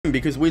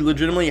game because we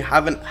legitimately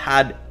haven't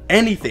had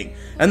anything.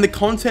 And the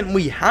content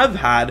we have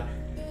had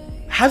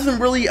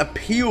hasn't really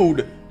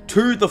appealed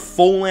to the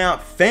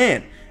Fallout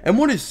fan. And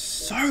what is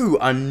so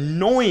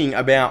annoying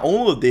about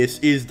all of this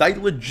is they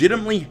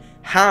legitimately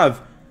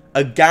have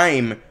a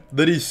game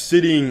that is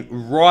sitting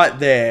right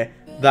there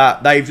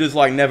that they've just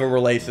like never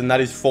released, and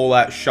that is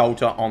Fallout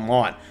Shelter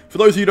Online. For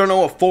those of you who don't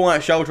know what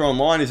Fallout Shelter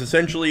Online is,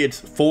 essentially it's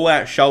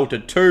Fallout Shelter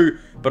 2,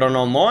 but an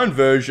online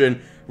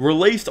version,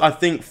 released I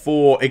think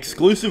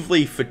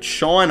exclusively for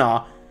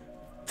China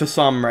for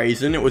some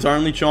reason. It was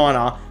only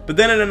China, but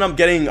then it ended up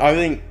getting, I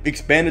think,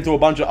 expanded to a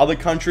bunch of other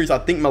countries. I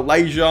think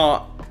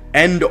Malaysia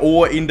and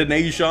or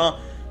Indonesia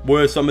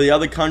were some of the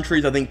other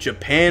countries. I think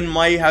Japan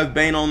may have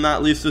been on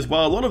that list as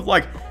well. A lot of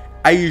like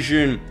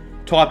Asian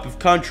type of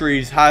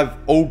countries have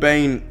all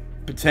been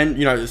some of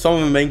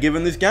them have been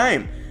given this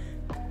game.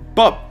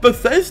 But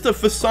Bethesda,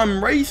 for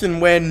some reason,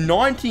 where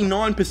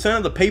 99%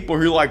 of the people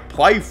who like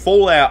play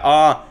Fallout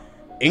are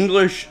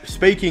English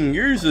speaking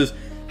users,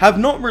 have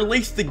not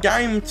released the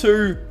game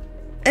to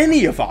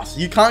any of us.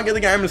 You can't get the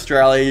game in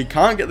Australia, you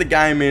can't get the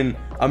game in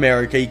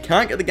America, you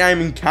can't get the game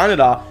in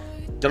Canada,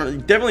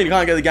 definitely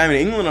can't get the game in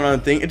England, I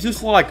don't think. It's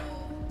just like,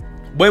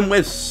 when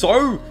we're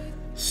so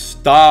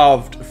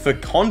starved for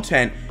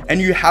content, and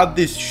you have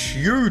this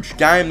huge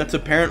game that's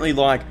apparently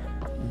like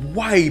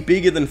way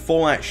bigger than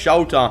Fallout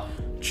Shelter,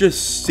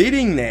 just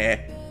sitting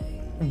there,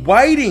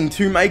 waiting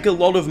to make a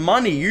lot of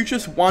money, you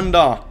just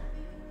wonder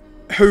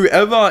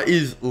whoever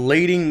is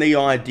leading the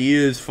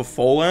ideas for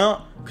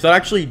Fallout, because I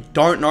actually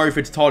don't know if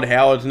it's Todd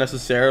Howard's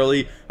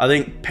necessarily. I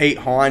think Pete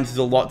Hines has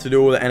a lot to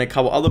do with it, and a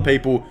couple other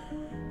people.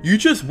 You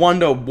just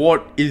wonder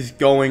what is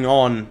going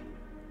on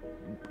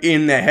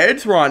in their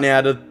heads right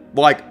now to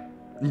like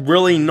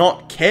really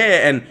not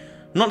care and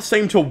not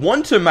seem to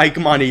want to make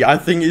money, I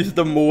think is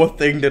the more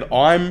thing that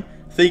I'm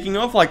thinking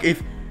of. Like,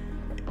 if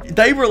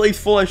they release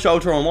Fallout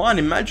Shelter Online,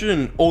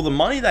 imagine all the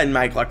money they'd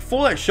make. Like,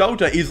 Fallout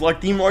Shelter is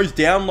like the most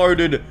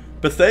downloaded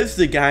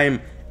Bethesda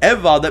game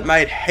ever that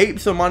made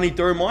heaps of money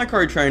through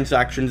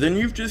microtransactions, and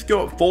you've just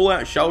got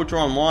Fallout Shelter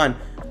Online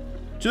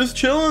just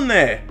chilling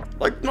there,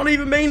 like not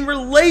even being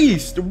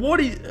released.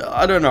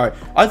 I don't know.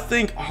 I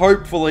think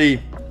hopefully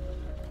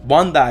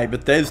one day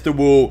Bethesda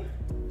will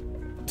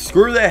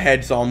screw their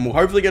heads on. We'll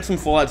hopefully get some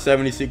Fallout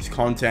 76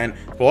 content.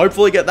 We'll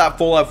hopefully get that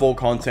Fallout 4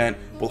 content.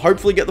 We'll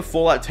hopefully get the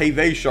Fallout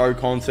TV show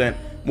content.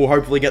 We'll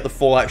hopefully get the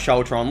Fallout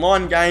Shelter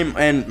Online game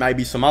and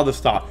maybe some other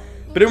stuff.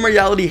 But in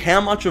reality,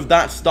 how much of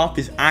that stuff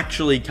is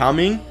actually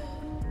coming?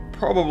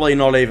 Probably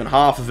not even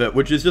half of it,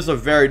 which is just a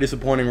very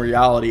disappointing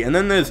reality. And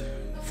then there's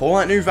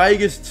Fallout New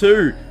Vegas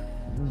 2.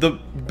 The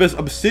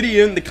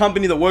Obsidian, the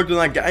company that worked on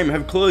that game,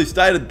 have clearly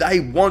stated they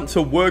want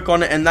to work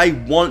on it and they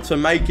want to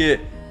make it.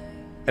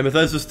 And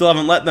Bethesda still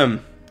haven't let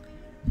them.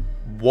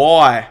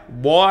 Why?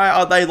 Why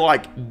are they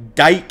like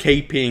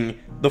gatekeeping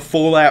the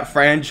Fallout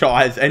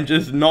franchise and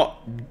just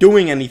not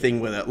doing anything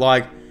with it?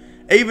 Like,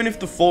 even if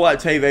the Fallout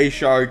TV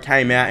show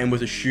came out and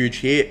was a huge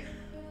hit,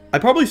 I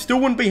probably still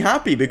wouldn't be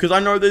happy, because I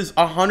know there's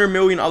 100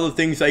 million other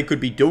things they could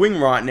be doing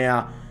right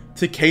now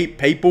to keep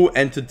people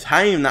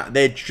entertained that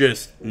they're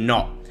just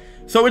not.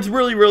 So it's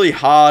really, really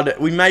hard.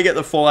 We may get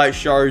the Fallout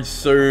show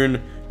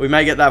soon. We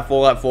may get that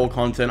Fallout 4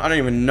 content. I don't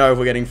even know if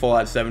we're getting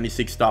Fallout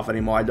 76 stuff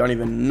anymore. I don't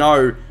even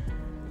know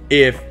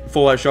if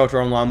Fallout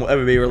Shelter Online will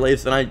ever be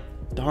released. And I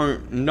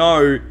don't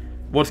know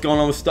what's going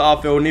on with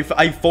Starfield, and if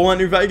a Fallout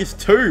New Vegas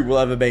 2 will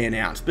ever be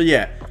announced. But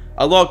yeah,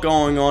 a lot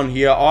going on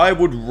here. I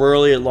would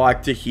really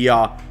like to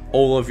hear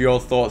all of your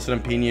thoughts and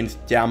opinions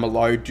down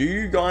below. Do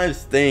you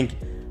guys think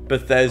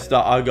Bethesda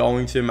are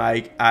going to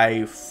make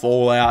a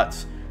Fallout,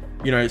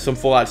 some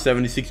Fallout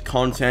 76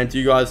 content? Do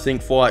you guys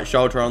think Fallout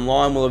Shelter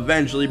Online will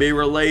eventually be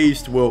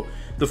released? Will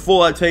the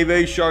Fallout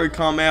TV show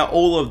come out?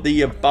 All of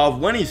the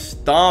above. When is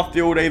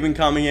Starfield even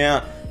coming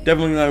out?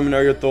 Definitely let me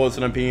know your thoughts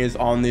and opinions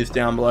on this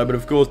down below. But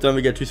of course, don't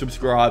forget to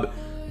subscribe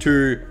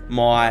to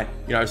my,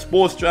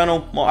 sports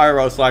channel, my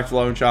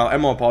IRL/vlogging channel, and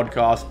my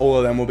podcast. All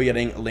of them will be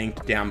getting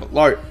linked down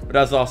below. But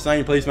as I was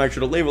saying, please make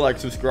sure to leave a like,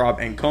 subscribe,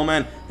 and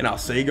comment. And I'll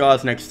see you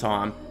guys next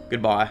time.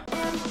 Goodbye.